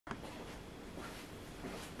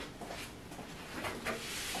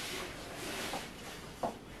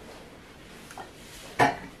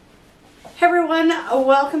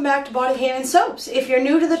Welcome back to Body Haven Soaps. If you're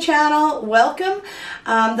new to the channel, welcome.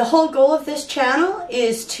 The whole goal of this channel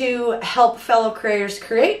is to help fellow creators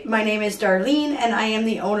create. My name is Darlene and I am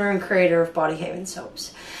the owner and creator of Body Haven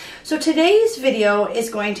Soaps. So today's video is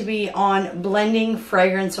going to be on blending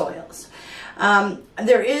fragrance oils. I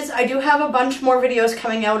do have a bunch more videos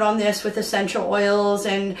coming out on this with essential oils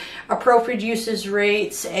and appropriate usage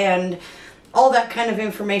rates and all that kind of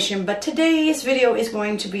information, but today's video is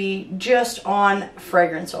going to be just on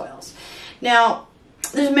fragrance oils. Now,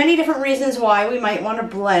 there's many different reasons why we might want to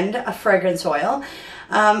blend a fragrance oil.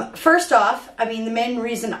 First off, the main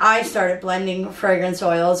reason I started blending fragrance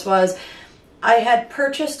oils was I had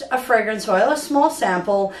purchased a fragrance oil, a small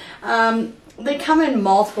sample. They come in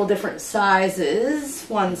multiple different sizes.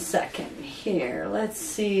 One second here. Let's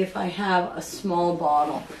see if I have a small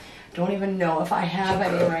bottle. Don't even know if I have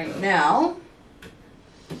any right now.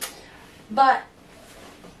 But,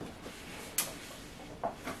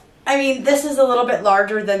 this is a little bit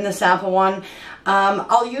larger than the sample one.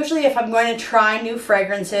 I'll usually, if I'm going to try new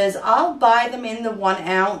fragrances, I'll buy them in the 1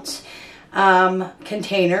 ounce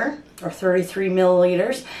container, or 33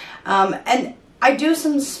 milliliters. And I do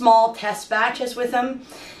some small test batches with them.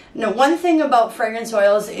 Now, one thing about fragrance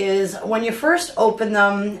oils is when you first open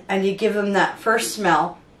them and you give them that first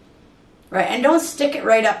smell, right, and don't stick it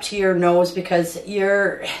right up to your nose because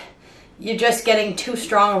you're just getting too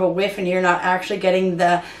strong of a whiff and you're not actually getting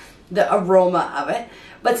the aroma of it.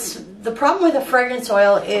 But the problem with a fragrance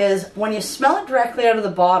oil is when you smell it directly out of the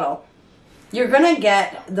bottle, you're going to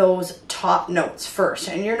get those top notes first,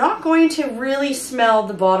 and you're not going to really smell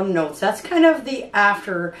the bottom notes. That's kind of the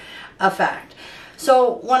after effect.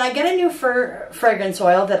 So when I get a new fragrance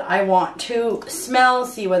oil that I want to smell,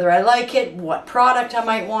 see whether I like it, what product I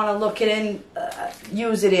might want to look it in,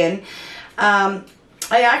 use it in,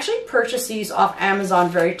 I actually purchase these off Amazon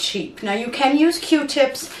very cheap. Now you can use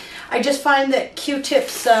Q-tips. I just find that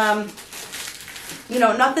Q-tips, not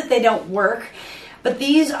that they don't work, but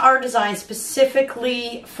these are designed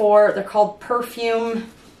specifically for, they're called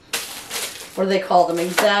perfume. What do they call them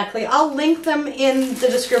exactly? I'll link them in the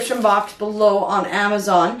description box below on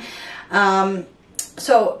Amazon.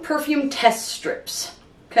 So perfume test strips,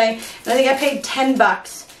 okay? And I think I paid 10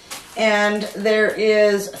 bucks and there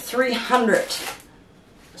is 300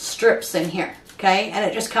 strips in here, okay? And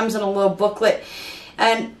it just comes in a little booklet.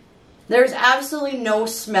 And there's absolutely no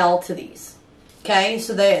smell to these, okay?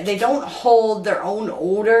 So they don't hold their own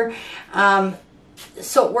odor.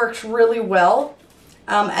 So it works really well.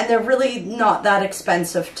 And they're really not that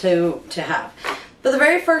expensive to have. But the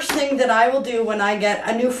very first thing that I will do when I get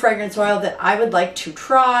a new fragrance oil that I would like to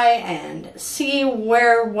try and see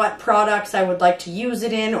what products I would like to use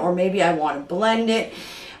it in, or maybe I want to blend it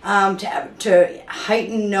to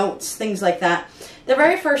heighten notes, things like that. The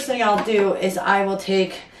very first thing I'll do is I will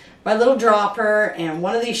take my little dropper and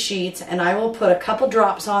one of these sheets and I will put a couple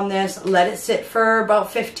drops on this, let it sit for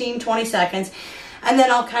about 15-20 seconds, and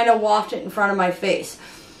then I'll kind of waft it in front of my face.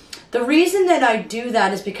 The reason that I do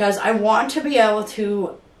that is because I want to be able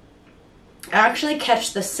to actually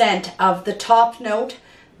catch the scent of the top note,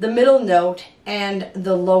 the middle note, and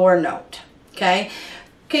the lower note, okay?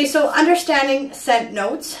 Okay, so understanding scent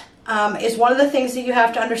notes is one of the things that you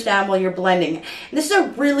have to understand while you're blending. And this is a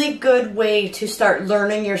really good way to start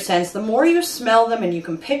learning your scents. The more you smell them and you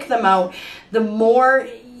can pick them out, the more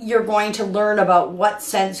you're going to learn about what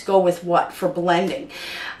scents go with what for blending.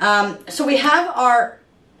 So we have our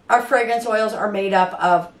fragrance oils are made up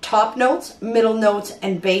of top notes, middle notes,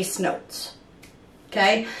 and base notes,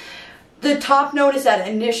 okay? The top note is that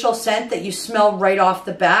initial scent that you smell right off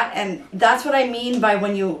the bat, and that's what I mean by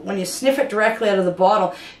when you sniff it directly out of the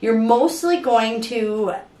bottle, you're mostly going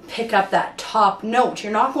to pick up that top note.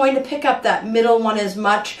 You're not going to pick up that middle one as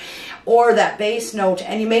much, or that base note,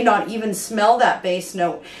 and you may not even smell that base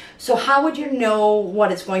note. So how would you know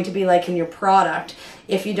what it's going to be like in your product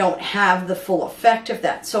if you don't have the full effect of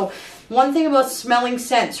that? So one thing about smelling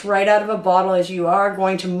scents right out of a bottle is you are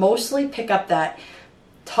going to mostly pick up that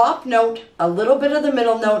top note, a little bit of the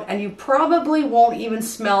middle note, and you probably won't even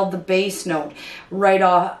smell the base note right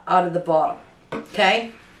out of the bottle,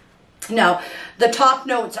 okay? Now, the top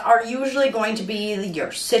notes are usually going to be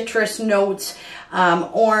your citrus notes,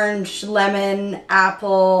 orange, lemon,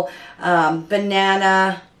 apple,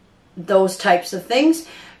 banana, those types of things.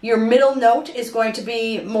 Your middle note is going to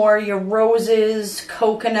be more your roses,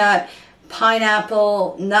 coconut,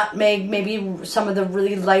 pineapple, nutmeg, maybe some of the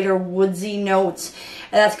really lighter woodsy notes.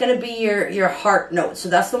 And that's going to be your heart note. So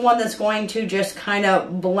that's the one that's going to just kind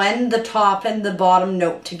of blend the top and the bottom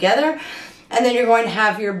note together. And then you're going to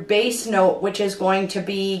have your base note, which is going to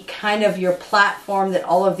be kind of your platform that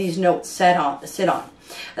all of these notes sit on.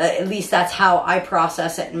 At least that's how I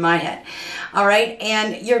process it in my head. All right,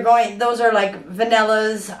 and those are like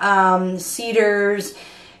vanillas, cedars.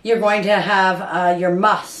 You're going to have your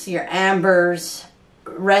musks, your ambers,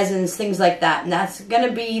 resins, things like that. And that's going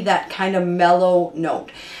to be that kind of mellow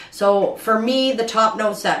note. So for me, the top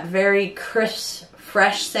note's that very crisp,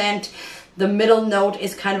 fresh scent. The middle note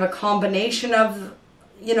is kind of a combination of,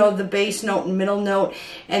 you know, the base note and middle note.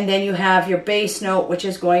 And then you have your base note, which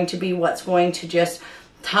is going to be what's going to just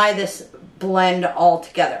tie this blend all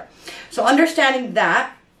together. So understanding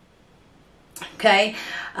that, okay,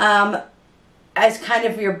 as kind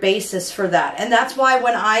of your basis for that. And that's why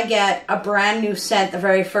when I get a brand new scent, the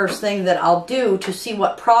very first thing that I'll do to see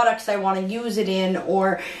what products I want to use it in,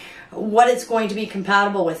 or what it's going to be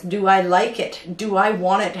compatible with. Do I like it? Do I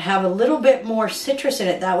want it to have a little bit more citrus in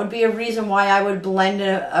it? That would be a reason why I would blend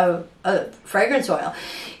a fragrance oil.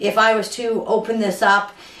 If I was to open this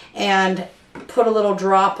up and put a little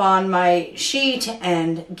drop on my sheet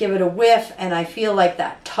and give it a whiff, and I feel like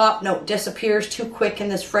that top note disappears too quick in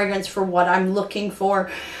this fragrance for what I'm looking for,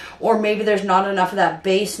 or maybe there's not enough of that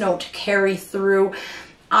base note to carry through,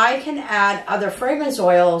 I can add other fragrance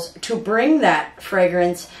oils to bring that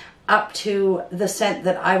fragrance up to the scent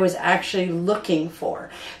that I was actually looking for.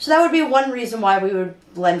 So that would be one reason why we would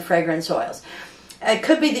blend fragrance oils. It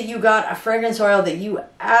could be that you got a fragrance oil that you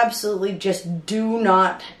absolutely just do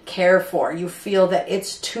not care for. You feel that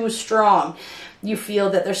it's too strong. You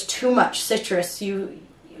feel that there's too much citrus.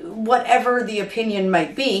 Whatever the opinion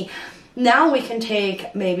might be. Now we can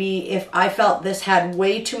take, maybe if I felt this had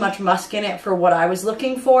way too much musk in it for what I was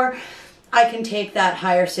looking for, I can take that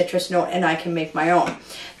higher citrus note and I can make my own.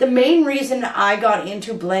 The main reason I got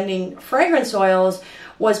into blending fragrance oils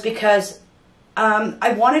was because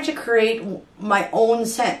I wanted to create my own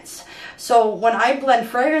scents. So when I blend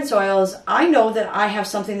fragrance oils, I know that I have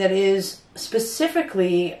something that is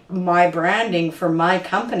specifically my branding for my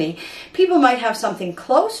company. People might have something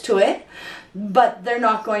close to it, but they're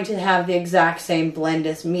not going to have the exact same blend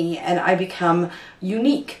as me, and I become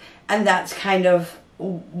unique. And that's kind of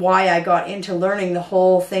why I got into learning the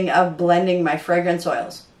whole thing of blending my fragrance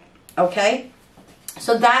oils. Okay?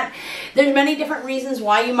 So that, there's many different reasons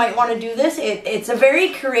why you might want to do this. It's a very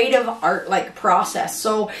creative art-like process.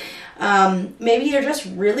 So maybe you're just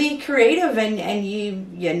really creative and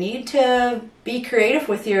you need to be creative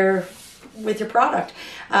with your product.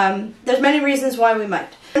 There's many reasons why we might.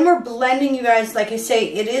 When we're blending, you guys, like I say,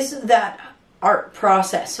 it is that art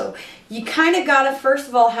process. So you kind of got to, first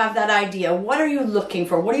of all, have that idea. What are you looking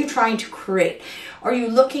for? What are you trying to create? Are you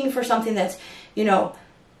looking for something that's, you know,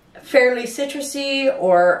 fairly citrusy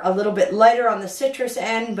or a little bit lighter on the citrus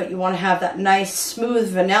end, but you want to have that nice smooth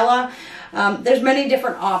vanilla? There's many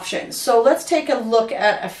different options. So let's take a look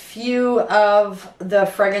at a few of the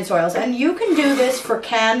fragrance oils. And you can do this for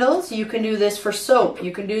candles, you can do this for soap,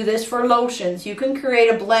 you can do this for lotions. You can create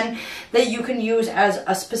a blend that you can use as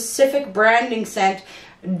a specific branding scent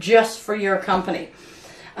just for your company.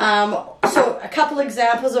 So a couple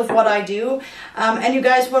examples of what I do. And you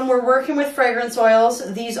guys, when we're working with fragrance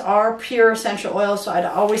oils, these are pure essential oils, so I'd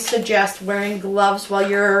always suggest wearing gloves while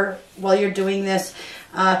you're doing this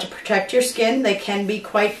to protect your skin. They can be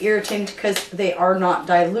quite irritant because they are not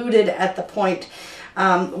diluted at the point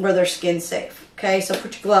where they're skin safe. Okay, so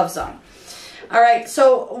put your gloves on. All right,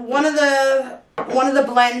 so one of the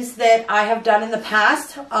blends that I have done in the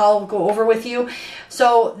past, I'll go over with you.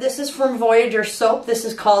 So this is from Voyager Soap. This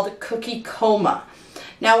is called Cookie Coma.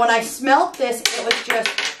 Now when I smelt this, it was just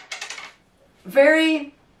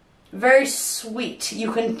very, very sweet.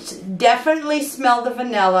 You can definitely smell the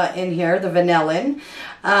vanilla in here, the vanillin.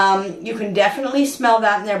 You can definitely smell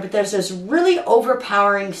that in there, but there's this really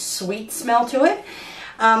overpowering sweet smell to it.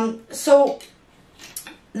 So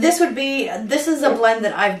this is a blend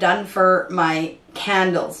that I've done for my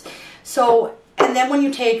candles. So, and then when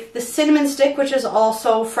you take the cinnamon stick, which is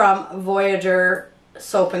also from Voyager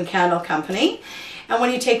Soap and Candle Company, and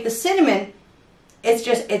when you take the cinnamon,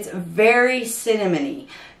 it's very cinnamony.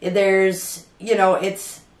 There's, you know,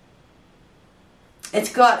 it's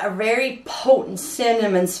got a very potent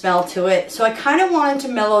cinnamon smell to it. So I kind of wanted to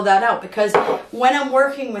mellow that out, because when I'm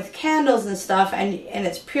working with candles and stuff and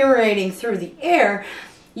it's permeating through the air,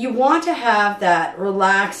 you want to have that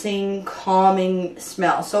relaxing, calming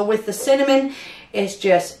smell. So with the cinnamon, it's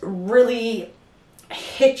just really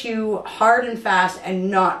hit you hard and fast and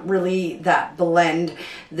not really that blend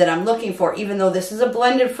that I'm looking for, even though this is a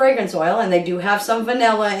blended fragrance oil and they do have some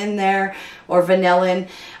vanilla in there, or vanillin,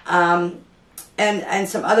 and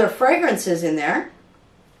some other fragrances in there.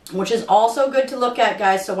 which is also good to look at,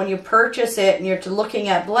 guys. So when you purchase it and you're looking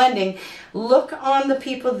at blending, look on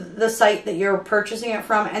the site that you're purchasing it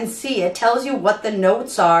from and see. It tells you what the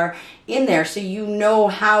notes are in there, so you know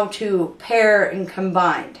how to pair and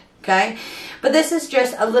combine, okay? But this is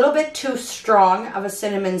just a little bit too strong of a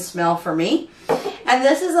cinnamon smell for me. And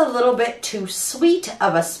this is a little bit too sweet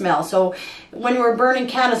of a smell. So when we're burning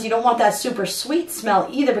candles, you don't want that super sweet smell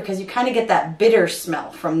either, because you kind of get that bitter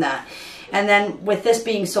smell from that. And then with this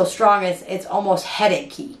being so strong, it's almost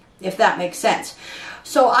headachy, if that makes sense.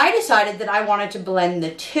 So I decided that I wanted to blend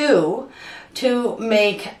the two to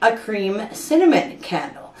make a cream cinnamon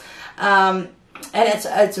candle. And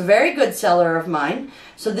it's a very good seller of mine.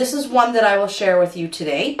 So this is one that I will share with you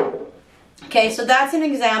today. Okay, so that's an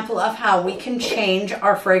example of how we can change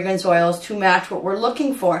our fragrance oils to match what we're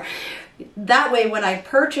looking for. That way, when I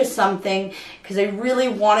purchase something, because I really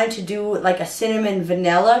wanted to do like a cinnamon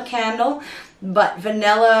vanilla candle, but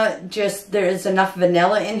vanilla, there is enough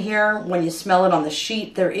vanilla in here. When you smell it on the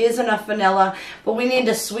sheet, there is enough vanilla, but we need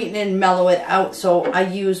to sweeten it and mellow it out, so I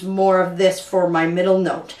use more of this for my middle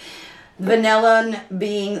note. Vanilla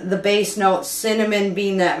being the base note, cinnamon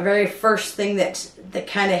being that very first thing that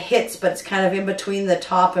kind of hits, but it's kind of in between the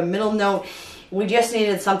top and middle note. We just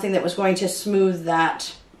needed something that was going to smooth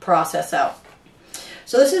that process out.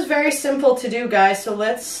 So this is very simple to do, guys. So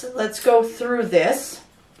let's go through this.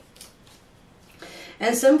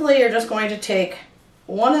 And simply, you're just going to take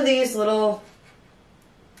one of these little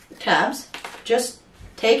tabs, just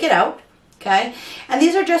take it out. Okay, and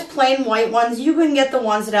these are just plain white ones. You can get the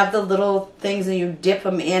ones that have the little things and you dip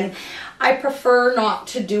them in. I prefer not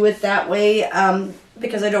to do it that way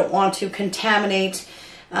because I don't want to contaminate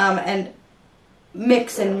and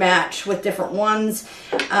mix and match with different ones.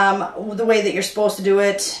 The way that you're supposed to do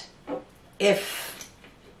it, if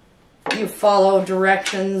you follow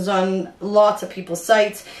directions on lots of people's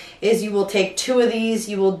sites, is you will take two of these,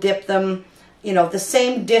 you will dip them, you know, the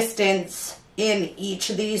same distance in each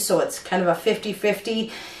of these, so it's kind of a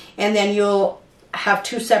 50-50, and then you'll have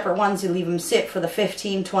two separate ones. You leave them sit for the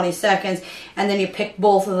 15-20 seconds, and then you pick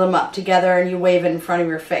both of them up together and you wave it in front of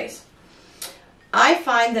your face. I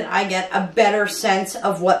find that I get a better sense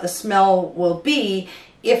of what the smell will be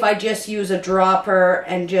if I just use a dropper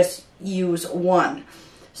and just use one.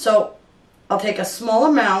 So I'll take a small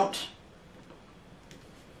amount,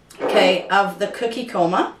 okay, of the cookie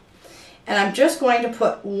coma, and I'm just going to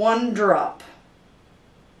put one drop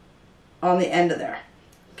on the end of there,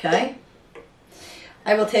 okay?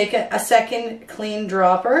 I will take a second clean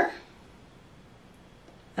dropper,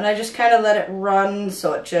 and I just kind of let it run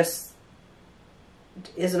so it just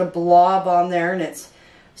isn't a blob on there, and it's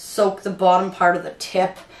soaked the bottom part of the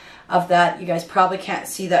tip of that. You guys probably can't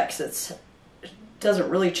see that because it doesn't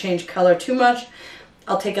really change color too much.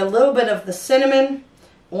 I'll take a little bit of the cinnamon,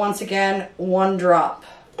 once again, one drop.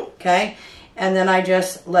 Okay, and then I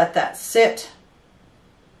just let that sit.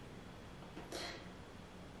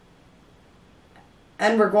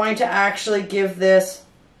 And we're going to actually give this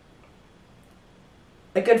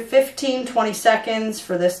a good 15-20 seconds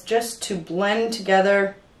for this just to blend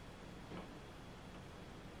together.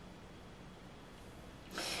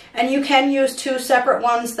 And you can use two separate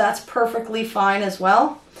ones, that's perfectly fine as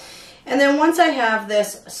well. And then once I have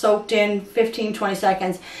this soaked in 15-20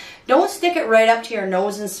 seconds, don't stick it right up to your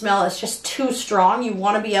nose and smell. It's just too strong. You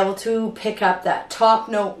want to be able to pick up that top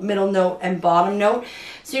note, middle note, and bottom note.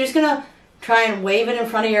 So you're just going to try and wave it in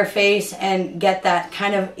front of your face and get that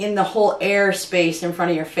kind of in the whole air space in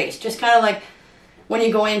front of your face. Just kind of like when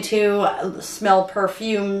you go into smell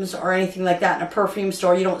perfumes or anything like that in a perfume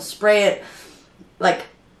store, you don't spray it like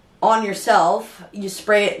on yourself. You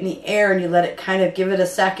spray it in the air and you let it kind of give it a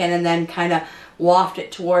second and then kind of waft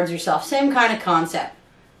it towards yourself. Same kind of concept.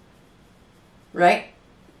 Right?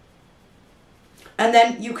 And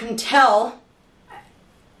then you can tell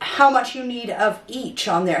how much you need of each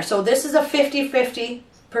on there. So this is a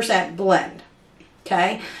 50-50% blend.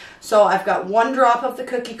 Okay? So I've got one drop of the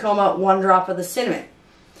cookie coma, one drop of the cinnamon.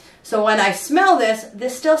 So when I smell this,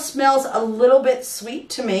 this still smells a little bit sweet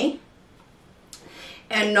to me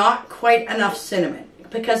and not quite enough cinnamon,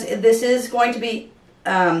 because this is going to be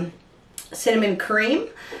cinnamon cream.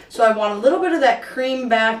 So I want a little bit of that cream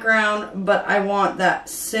background, but I want that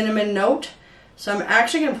cinnamon note. So I'm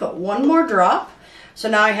actually going to put one more drop. So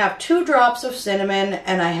now I have 2 drops of cinnamon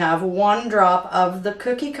and I have 1 drop of the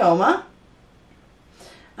cookie coma.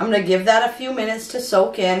 I'm going to give that a few minutes to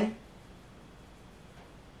soak in.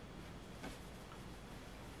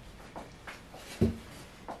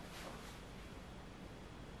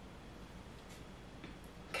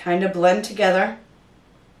 Kind of blend together.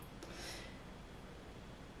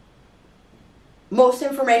 Most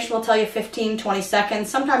information will tell you 15, 20 seconds.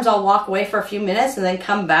 Sometimes I'll walk away for a few minutes and then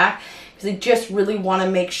come back because I just really want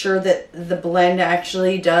to make sure that the blend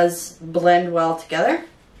actually does blend well together.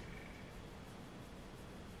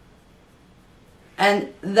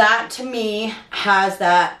 And that to me has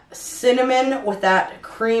that cinnamon with that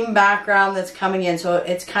cream background that's coming in. So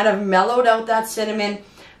it's kind of mellowed out that cinnamon,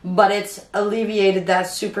 but it's alleviated that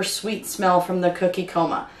super sweet smell from the cookie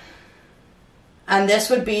coma. And this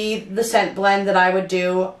would be the scent blend that I would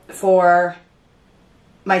do for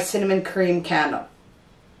my cinnamon cream candle.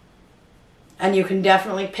 And you can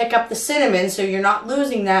definitely pick up the cinnamon so you're not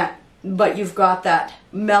losing that, but you've got that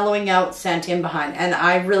mellowing out scent in behind. And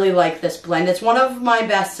I really like this blend. It's one of my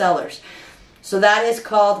best sellers. So that is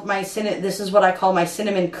called my this is what I call my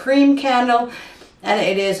cinnamon cream candle. And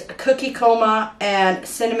it is cookie coma and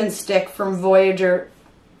cinnamon stick from Voyager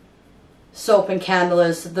Soap and Candle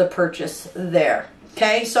is the purchase there.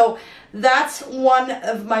 Okay, so that's one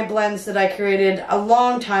of my blends that I created a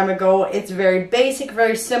long time ago. It's very basic,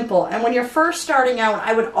 very simple. And when you're first starting out,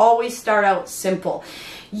 I would always start out simple.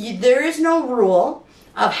 There is no rule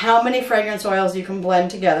of how many fragrance oils you can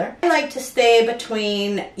blend together. I like to stay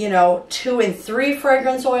between, 2 and 3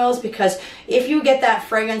 fragrance oils, because if you get that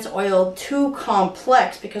fragrance oil too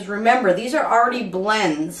complex, because remember, these are already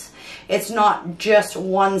blends. It's not just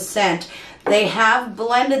one scent. They have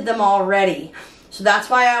blended them already. So that's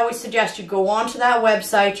why I always suggest you go onto that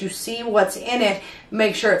website, you see what's in it,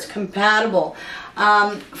 make sure it's compatible.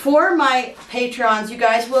 For my Patreons, you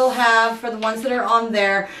guys will have, for the ones that are on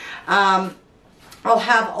there, I'll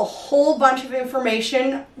have a whole bunch of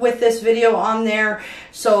information with this video on there.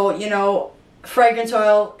 So, fragrance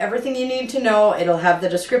oil, everything you need to know. It'll have the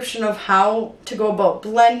description of how to go about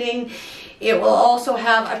blending. It will also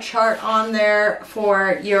have a chart on there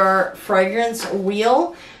for your fragrance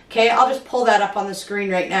wheel. Okay, I'll just pull that up on the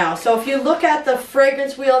screen right now. So if you look at the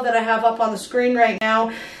fragrance wheel that I have up on the screen right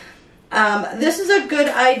now, this is a good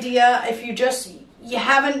idea if you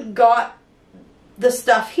haven't got the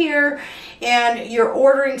stuff here and you're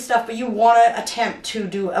ordering stuff but you want to attempt to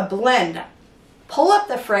do a blend. Pull up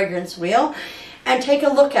the fragrance wheel and take a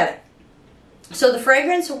look at it. So the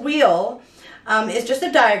fragrance wheel is just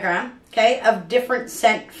a diagram, okay, of different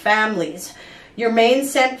scent families. Your main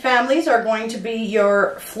scent families are going to be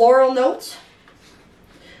your floral notes,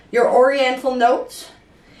 your oriental notes,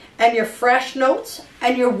 and your fresh notes,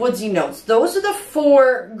 and your woodsy notes. Those are the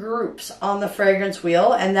 4 groups on the fragrance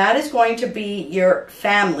wheel, and that is going to be your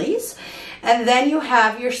families. And then you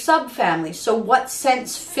have your subfamilies. So what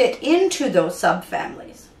scents fit into those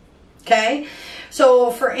subfamilies? Okay?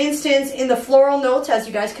 So for instance, in the floral notes, as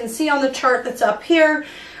you guys can see on the chart that's up here,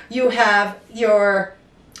 you have your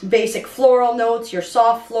basic floral notes, your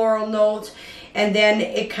soft floral notes, and then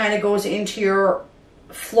it kind of goes into your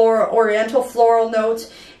oriental floral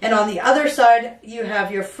notes. And on the other side, you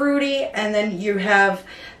have your fruity, and then you have,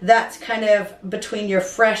 that's kind of between your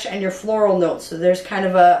fresh and your floral notes. So there's kind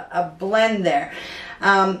of a blend there.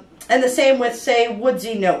 And the same with, say,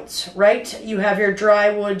 woodsy notes, right? You have your dry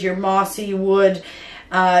wood, your mossy wood,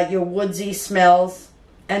 your woodsy smells.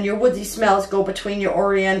 And your woodsy smells go between your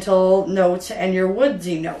oriental notes and your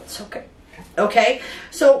woodsy notes. Okay.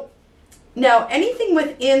 So now anything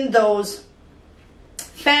within those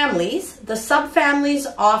families, the subfamilies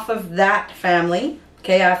off of that family,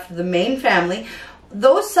 okay, after the main family,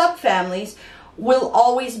 those subfamilies will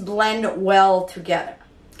always blend well together.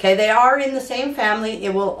 Okay, they are in the same family.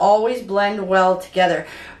 It will always blend well together.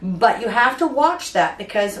 But you have to watch that,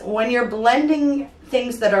 because when you're blending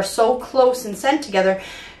things that are so close and scent together,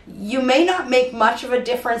 you may not make much of a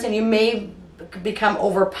difference and you may become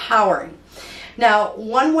overpowering. Now,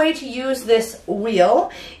 one way to use this wheel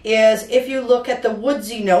is if you look at the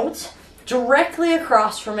woodsy notes, directly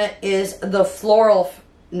across from it is the floral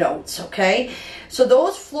notes, okay? So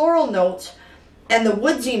those floral notes and the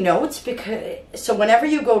woodsy notes, so whenever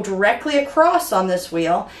you go directly across on this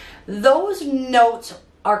wheel, those notes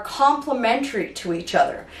are complementary to each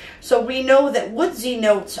other. So we know that woodsy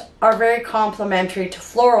notes are very complementary to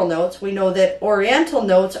floral notes. We know that oriental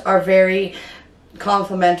notes are very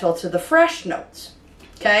complemental to the fresh notes.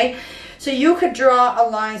 Okay, so you could draw a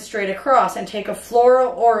line straight across and take a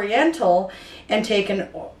floral oriental and take an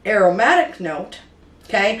aromatic note.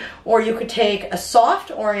 Okay, or you could take a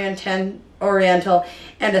soft oriental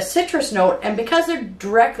and a citrus note, and because they're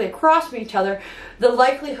directly across from each other, the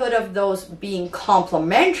likelihood of those being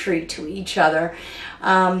complementary to each other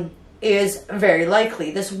is very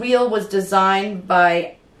likely. This wheel was designed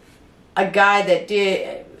by a guy that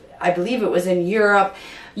did, I believe it was in Europe,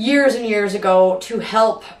 years and years ago, to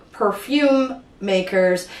help perfume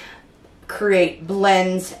makers create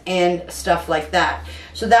blends and stuff like that.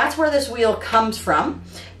 So that's where this wheel comes from.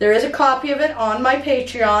 There is a copy of it on my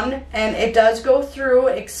Patreon, and it does go through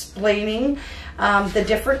explaining the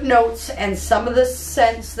different notes and some of the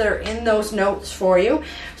scents that are in those notes for you.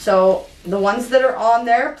 So the ones that are on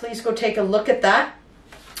there, please go take a look at that.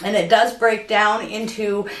 And it does break down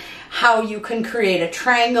into how you can create a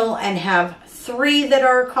triangle and have 3 that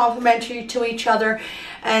are complementary to each other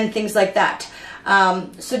and things like that.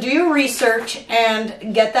 So do your research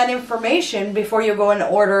and get that information before you go and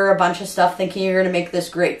order a bunch of stuff thinking you're going to make this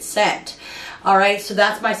great scent. All right, so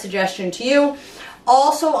that's my suggestion to you.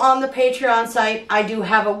 Also on the Patreon site, I do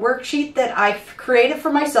have a worksheet that I've created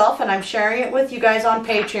for myself, and I'm sharing it with you guys on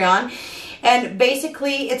Patreon. And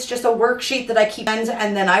basically, it's just a worksheet that I keep,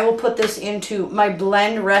 and then I will put this into my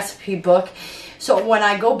blend recipe book. So when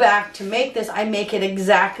I go back to make this, I make it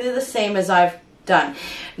exactly the same as I've done.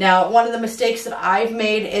 Now, one of the mistakes that I've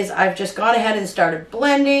made is I've just gone ahead and started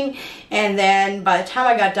blending, and then by the time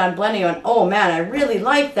I got done blending, I went, oh man, I really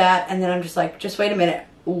like that. And then I'm just like, just wait a minute,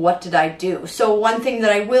 what did I do? So one thing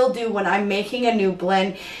that I will do when I'm making a new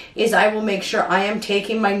blend is I will make sure I am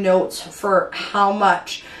taking my notes for how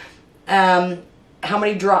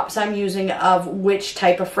many drops I'm using of which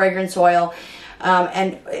type of fragrance oil,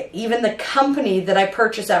 and even the company that I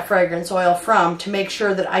purchase that fragrance oil from, to make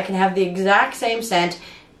sure that I can have the exact same scent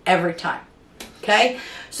every time. Okay,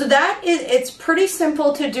 so that is, it's pretty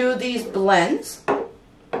simple to do these blends.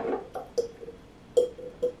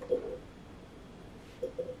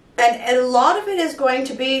 And a lot of it is going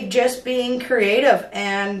to be just being creative,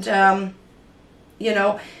 and you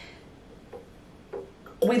know,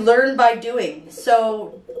 we learn by doing.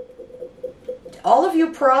 So all of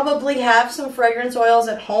you probably have some fragrance oils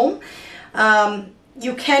at home.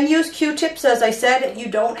 You can use Q-tips, as I said. You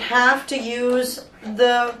don't have to use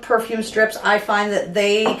the perfume strips. I find that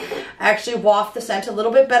they actually waft the scent a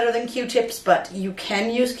little bit better than Q-tips, but you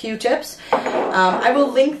can use Q-tips. I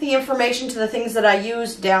will link the information to the things that I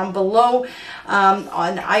use down below.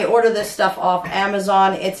 I order this stuff off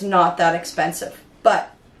Amazon. It's not that expensive,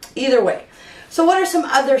 but either way. So what are some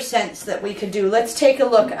other scents that we could do? Let's take a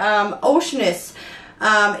look. Oceanus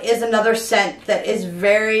is another scent that is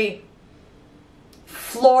very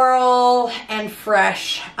floral and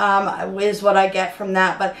fresh, is what I get from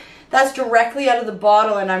that. But that's directly out of the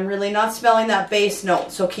bottle, and I'm really not smelling that base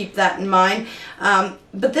note, so keep that in mind.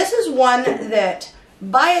 But this is one that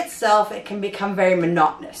by itself, it can become very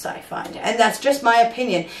monotonous, I find. And that's just my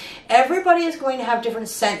opinion. Everybody is going to have different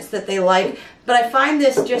scents that they like, but I find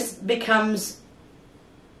this just becomes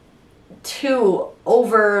too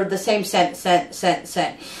over the same scent.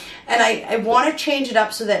 And I want to change it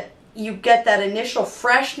up so that you get that initial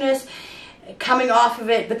freshness coming off of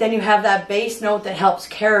it, but then you have that base note that helps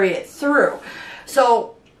carry it through.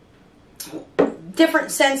 So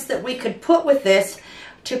different scents that we could put with this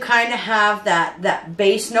to kind of have that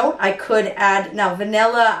base note. I could add, now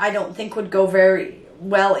vanilla I don't think would go very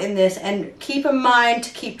well in this, and keep in mind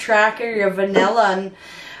to keep track of your vanilla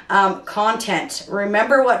content.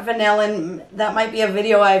 Remember what vanillin, that might be a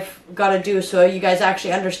video I've got to do so you guys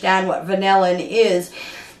actually understand what vanillin is.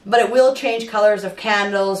 But it will change colors of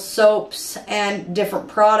candles, soaps, and different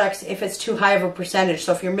products if it's too high of a percentage.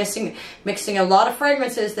 So if you're mixing a lot of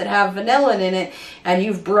fragrances that have vanillin in it, and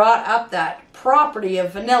you've brought up that property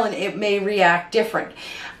of vanillin, it may react different.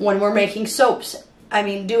 When we're making soaps, I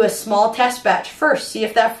mean, do a small test batch first. See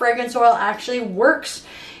if that fragrance oil actually works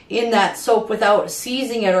in that soap without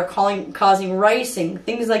seizing it or causing ricing,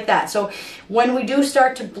 things like that. So when we do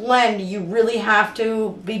start to blend, you really have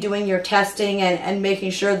to be doing your testing and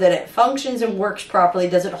making sure that it functions and works properly.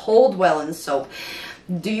 Does it hold well in the soap?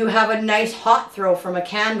 Do you have a nice hot throw from a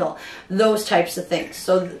candle? Those types of things.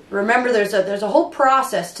 So remember, there's a whole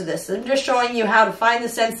process to this. I'm just showing you how to find the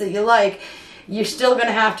scents that you like. You're still going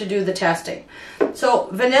to have to do the testing. So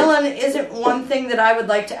vanillin isn't one thing that I would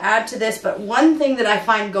like to add to this, but one thing that I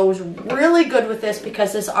find goes really good with this,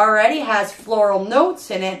 because this already has floral notes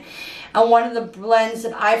in it, and one of the blends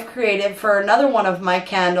that I've created for another one of my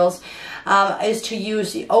candles is to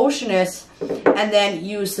use the Oceanus and then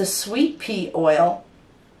use the sweet pea oil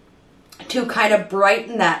to kind of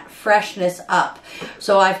brighten that freshness up.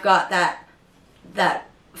 So I've got that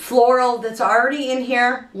floral that's already in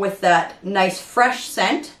here with that nice fresh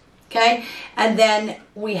scent, okay? And then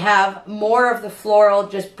we have more of the floral,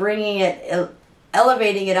 just bringing it,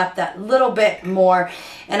 elevating it up that little bit more.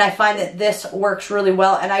 And I find that this works really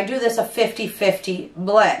well. And I do this a 50-50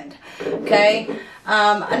 blend, okay?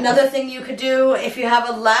 Another thing you could do, if you have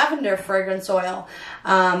a lavender fragrance oil,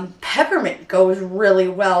 Peppermint goes really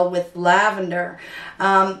well with lavender.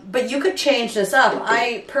 But you could change this up.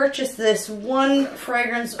 I purchased this one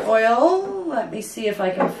fragrance oil. Let me see if I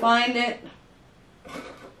can find it.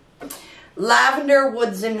 Lavender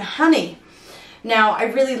Woods and Honey. Now, I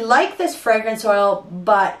really like this fragrance oil,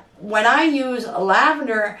 but when I use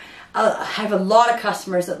lavender, I have a lot of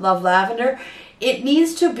customers that love lavender. It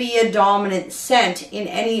needs to be a dominant scent in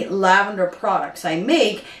any lavender products I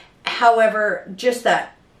make. However, just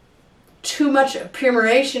that too much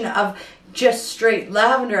permeation of just straight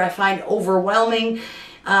lavender I find overwhelming.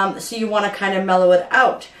 So you want to kind of mellow it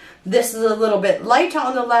out. This is a little bit light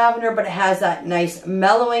on the lavender, but it has that nice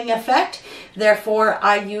mellowing effect. Therefore,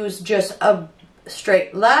 I use just a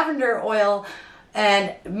straight lavender oil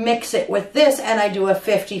and mix it with this, and I do a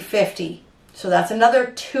 50-50. So that's another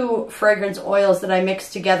 2 fragrance oils that I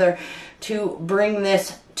mix together to bring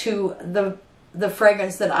this to the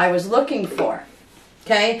fragrance that I was looking for.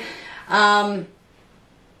 Okay.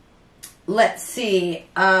 Let's see.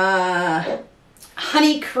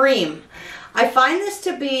 Honey cream. I find this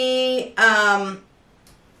to be a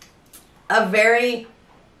very,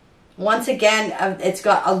 once again, it's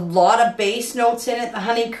got a lot of base notes in it, the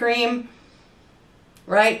honey cream.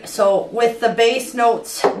 Right? So with the base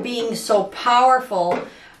notes being so powerful,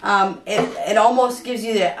 it almost gives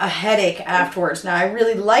you a headache afterwards. Now, I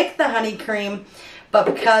really like the honey cream, but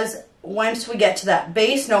because once we get to that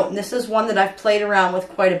base note, and this is one that I've played around with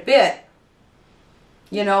quite a bit,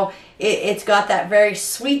 you know, it's got that very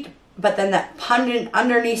sweet, but then that pungent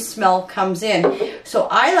underneath smell comes in. So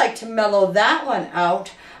I like to mellow that one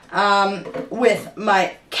out with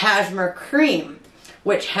my cashmere cream,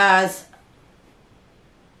 which has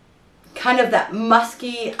kind of that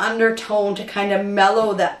musky undertone to kind of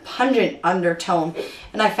mellow that pungent undertone.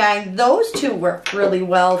 And I find those two work really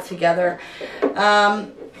well together.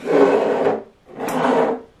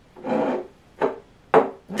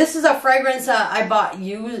 This is a fragrance I bought,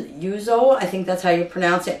 Yuzo, I think that's how you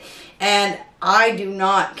pronounce it. And I do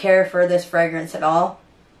not care for this fragrance at all.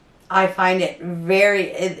 I find it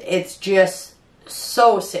it's just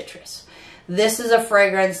so citrus. This is a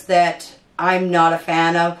fragrance that I'm not a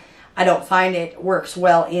fan of. I don't find it works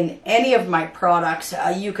well in any of my products.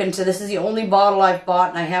 This is the only bottle I've bought,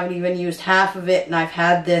 and I haven't even used half of it, and I've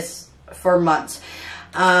had this for months.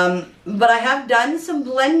 But I have done some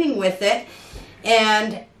blending with it,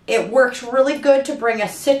 and it works really good to bring a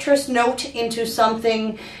citrus note into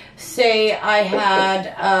something. Say I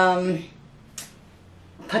had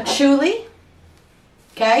patchouli,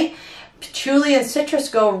 okay? Patchouli and citrus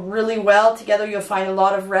go really well together. You'll find a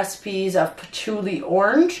lot of recipes of patchouli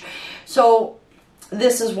orange. So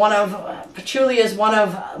this is patchouli is one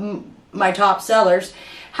of my top sellers.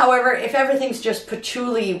 However, if everything's just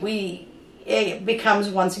patchouli, it becomes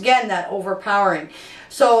once again that overpowering.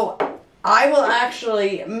 So I will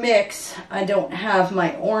actually mix, I don't have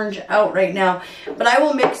my orange out right now, but I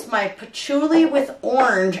will mix my patchouli with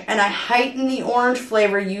orange, and I heighten the orange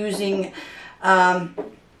flavor using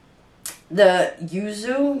the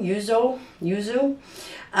yuzu,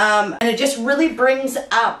 and it just really brings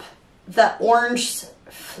up the orange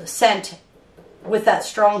scent with that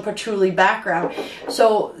strong patchouli background.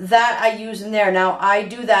 So that I use in there. Now I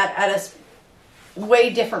do that at a way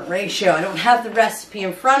different ratio. I don't have the recipe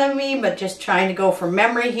in front of me, but just trying to go from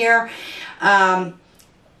memory here. I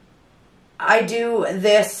do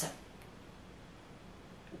this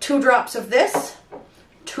 2 drops of this,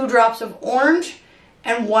 2 drops of orange,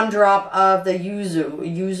 and 1 drop of the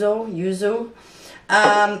yuzu.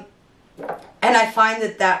 And I find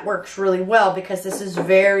that works really well because this is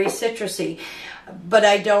very citrusy. But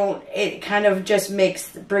it kind of just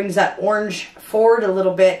brings that orange forward a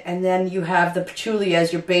little bit, and then you have the patchouli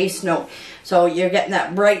as your base note. So you're getting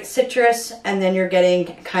that bright citrus, and then you're getting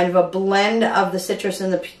kind of a blend of the citrus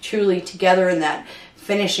and the patchouli together in that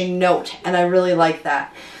finishing note, and I really like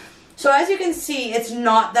that. So as you can see, it's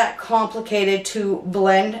not that complicated to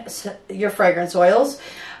blend your fragrance oils.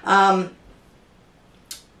 But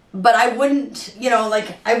I wouldn't,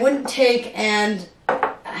 I wouldn't take and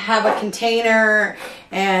have a container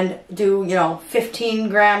and do, 15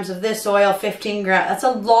 grams of this oil, 15 grams. That's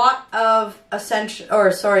a lot of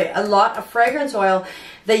a lot of fragrance oil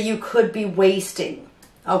that you could be wasting,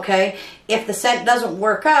 okay? If the scent doesn't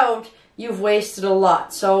work out, you've wasted a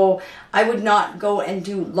lot. So I would not go and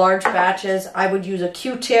do large batches. I would use a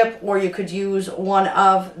Q-tip, or you could use one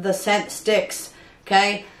of the scent sticks,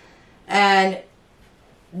 okay? And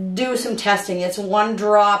do some testing. It's 1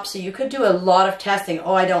 drop, so you could do a lot of testing.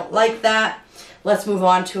 Oh, I don't like that. Let's move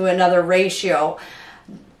on to another ratio.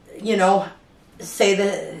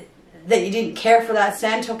 Say that you didn't care for that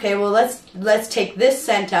scent. Okay, well, let's take this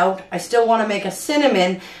scent out. I still want to make a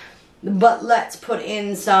cinnamon, but let's put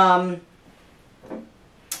in some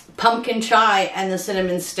pumpkin chai and the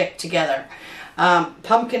cinnamon stick together.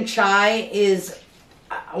 Pumpkin chai is,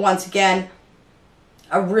 once again,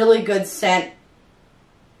 a really good scent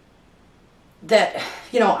that,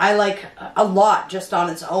 you know, I like a lot just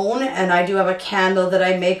on its own. And I do have a candle that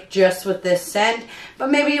I make just with this scent.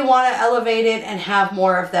 But maybe you want to elevate it and have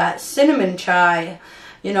more of that cinnamon chai,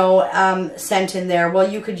 you know, scent in there.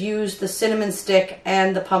 Well, you could use the cinnamon stick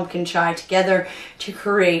and the pumpkin chai together to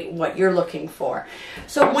create what you're looking for.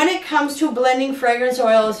 So when it comes to blending fragrance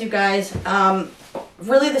oils, you guys,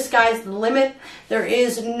 really the sky's the limit. There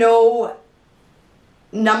is no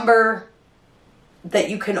number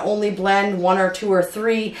that you can only blend, 1 or 2 or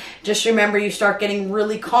 3. Just remember, you start getting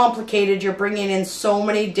really complicated. You're bringing in so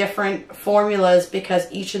many different formulas because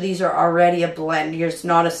each of these are already a blend. It's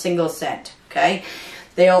not a single scent, okay?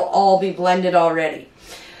 They'll all be blended already.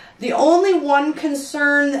 The only one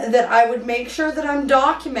concern that I would make sure that I'm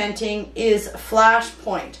documenting is flash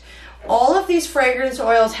point. All of these fragrance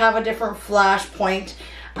oils have a different flash point.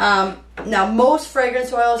 Now, most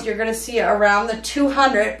fragrance oils, you're going to see around the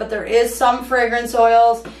 200, but there is some fragrance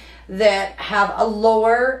oils that have a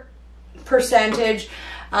lower percentage.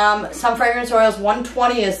 Some fragrance oils,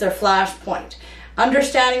 120 is their flash point.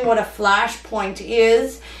 Understanding what a flash point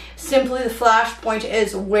is, simply the flash point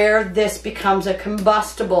is where this becomes a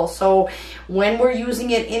combustible. So when we're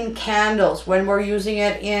using it in candles, when we're using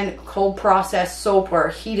it in cold processed soap or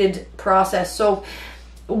heated processed soap,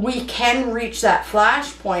 we can reach that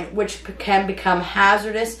flash point, which can become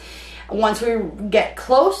hazardous. Once we get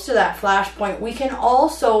close to that flash point, we can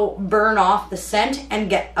also burn off the scent and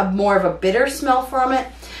get more of a bitter smell from it.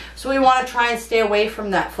 So we want to try and stay away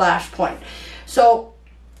from that flash point. So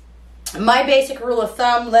my basic rule of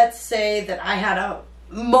thumb, let's say that I had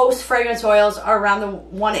most fragrance oils are around the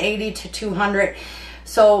 180 to 200.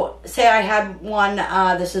 So say I had one,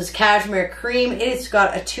 this is Cashmere Cream. It's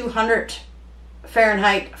got a 200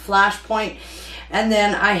 Fahrenheit flash point. And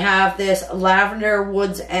then I have this Lavender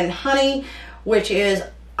Woods and Honey, which is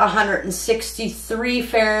 163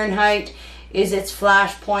 Fahrenheit is its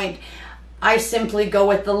flash point. I simply go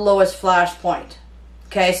with the lowest flash point.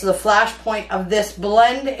 Okay, so the flash point of this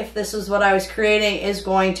blend, if this is what I was creating, is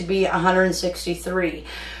going to be 163.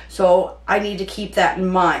 So I need to keep that in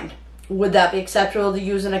mind. Would that be acceptable to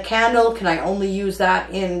use in a candle? Can I only use that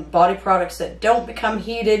in body products that don't become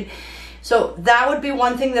heated? So that would be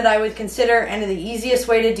one thing that I would consider, and the easiest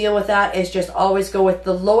way to deal with that is just always go with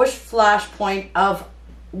the lowest flash point of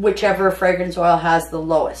whichever fragrance oil has the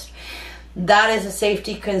lowest. That is a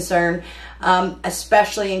safety concern,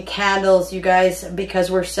 especially in candles, you guys,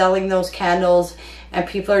 because we're selling those candles and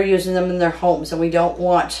people are using them in their homes, and we don't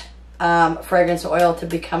want fragrance oil to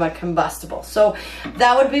become a combustible. So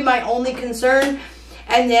that would be my only concern.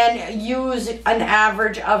 And then use an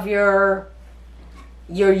average of your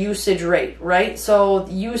usage rate, right? So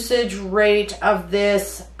the usage rate of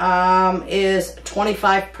this is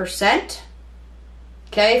 25%,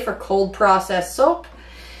 okay, for cold processed soap.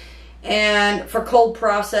 And for cold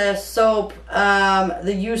processed soap,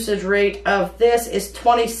 the usage rate of this is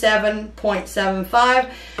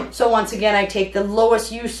 27.75. So once again, I take the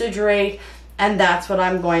lowest usage rate, and that's what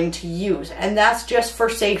I'm going to use. And that's just for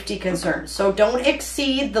safety concerns. So don't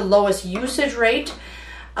exceed the lowest usage rate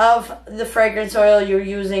of the fragrance oil you're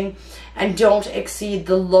using, and don't exceed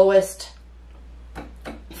the lowest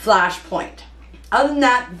flash point. Other than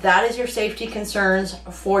that, that is your safety concerns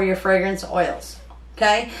for your fragrance oils,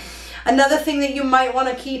 okay? Another thing that you might want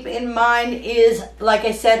to keep in mind is, like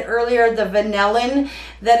I said earlier, the vanillin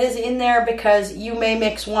that is in there, because you may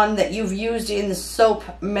mix one that you've used in the soap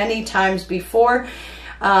many times before,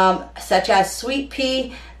 such as sweet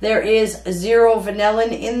pea. There is 0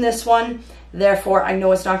 vanillin in this one. Therefore, I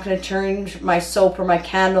know it's not going to change my soap or my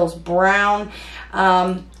candles brown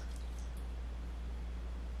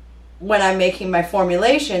when I'm making my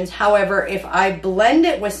formulations. However, if I blend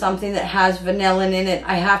it with something that has vanillin in it,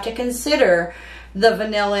 I have to consider the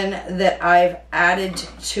vanillin that I've added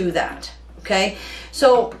to that. Okay,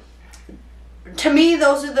 so to me,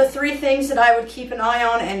 those are the 3 things that I would keep an eye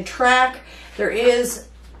on and track. There is,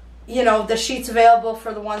 you know, the sheets available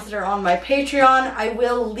for the ones that are on my Patreon. I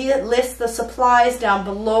will list the supplies down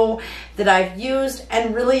below that I've used.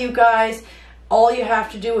 And really, you guys, all you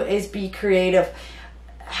have to do is be creative.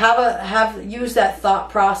 Use that thought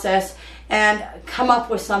process and come up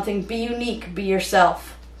with something. Be unique. Be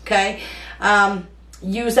yourself. Okay.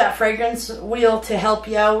 Use that fragrance wheel to help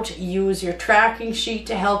you out. Use your tracking sheet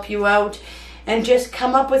to help you out, and just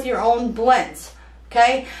come up with your own blends.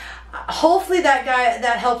 Okay. hopefully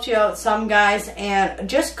that helped you out some, guys, and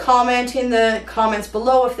just comment in the comments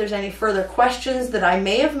below if there's any further questions that I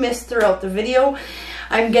may have missed throughout the video.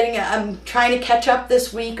 I'm trying to catch up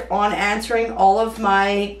this week on answering all of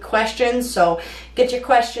my questions, so get your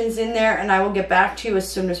questions in there and I will get back to you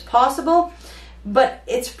as soon as possible. But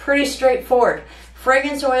it's pretty straightforward.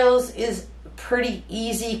 Fragrance oils is pretty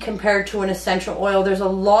easy compared to an essential oil. There's a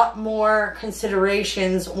lot more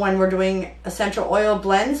considerations when we're doing essential oil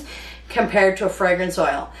blends compared to a fragrance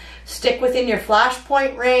oil. Stick within your flash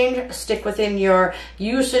point range, stick within your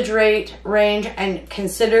usage rate range, and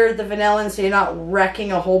consider the vanillin so you're not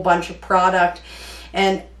wrecking a whole bunch of product.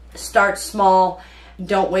 And start small.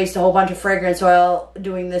 Don't waste a whole bunch of fragrance oil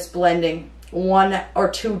doing this blending. 1 or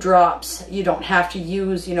 2 drops. You don't have to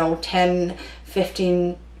use, you know, 10,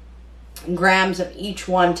 15 grams of each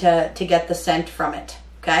one to get the scent from it.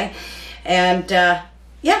 Okay? And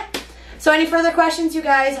yeah. So any further questions, you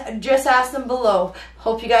guys, just ask them below.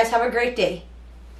 Hope you guys have a great day.